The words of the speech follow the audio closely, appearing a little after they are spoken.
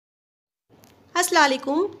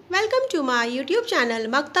Assalamualaikum. Welcome to my YouTube channel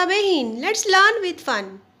Maktab-E-Hind. Let's learn with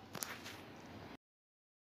fun.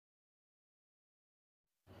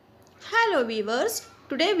 Hello viewers.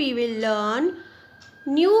 Today we will learn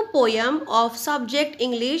new poem of subject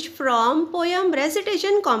English from poem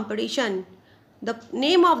recitation competition. The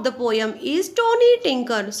name of the poem is Toni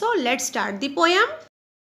Tinker. So let's start the poem.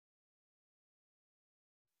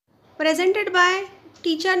 Presented by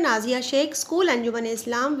Teacher Nazia Sheikh, School Anjuman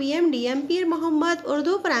Islam, VMDM Pir Muhammad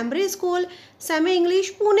Urdu Primary School, Semi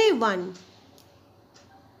English Pune 1.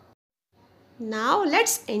 Now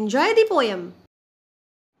let's enjoy the poem.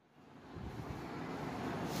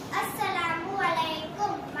 Assalamu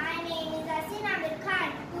alaikum. My name is Amir Khan.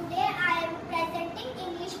 Today I am presenting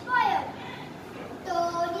English poem.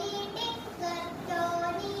 Toni Tinker,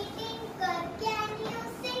 can you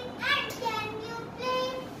sing and can you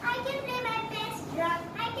play? I can play my best drum.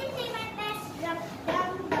 I can play my best drum.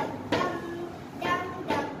 Dum dum dum, dum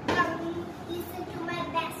dum dum. Listen to my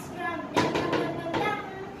best drum. Dum dum dum dum dum.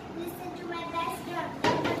 Listen to my best drum.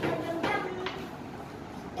 Dum dum dum dum dum.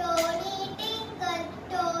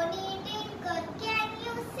 Toni Tinker, can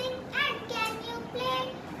you sing and can you play?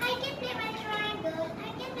 I can play my triangle. I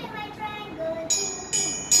can play my triangle. Ting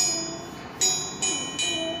ting ting, ting ting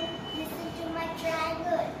ting. Listen to my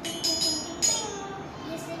triangle. Ting ting ting ting ting.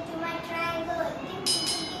 Listen to my triangle. Ting ting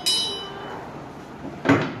ting ting ting.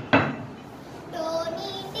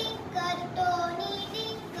 Toni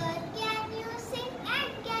Tinker, can you sing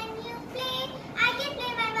and can you play? I can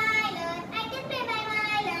play my violin. I can play my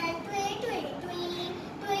violin. Twee twee twee,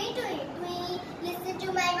 twee twee twee. Listen to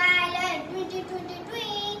my violin. Twee twee twee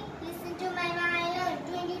twee. Listen to my violin.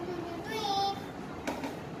 Twee twee twee twee.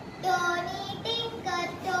 Toni Tinker,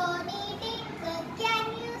 can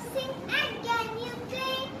you sing and can you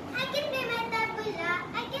play? I can play my tabla.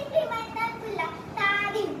 I can play my tabla. Ta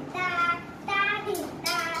ding ta, ta ding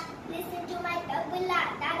ta. Listen to my tabla.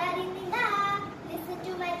 Ta da ding ding da. Listen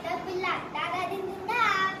to my tabla. Ta da ding ding da.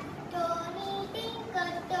 Toni Tinker,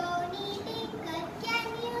 can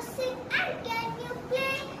you sing and can you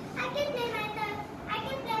play? I can play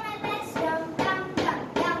my best drum. Dum dum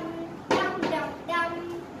dum, dum dum dum.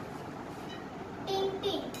 Ting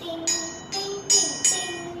ting ting, ting ting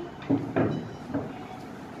ting.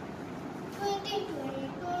 Twinkle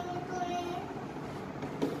twinkle twinkle.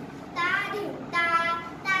 Ta ding ta,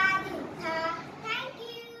 ta ding ta. Thank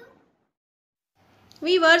you.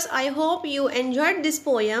 Viewers, I hope you enjoyed this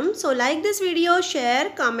poem. So like this video, share,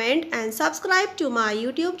 comment and subscribe to my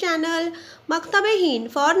YouTube channel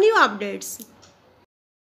Maktab-E-Hind for new updates.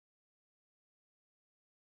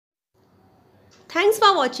 Thanks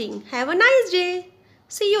for watching. Have a nice day.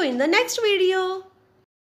 See you in the next video.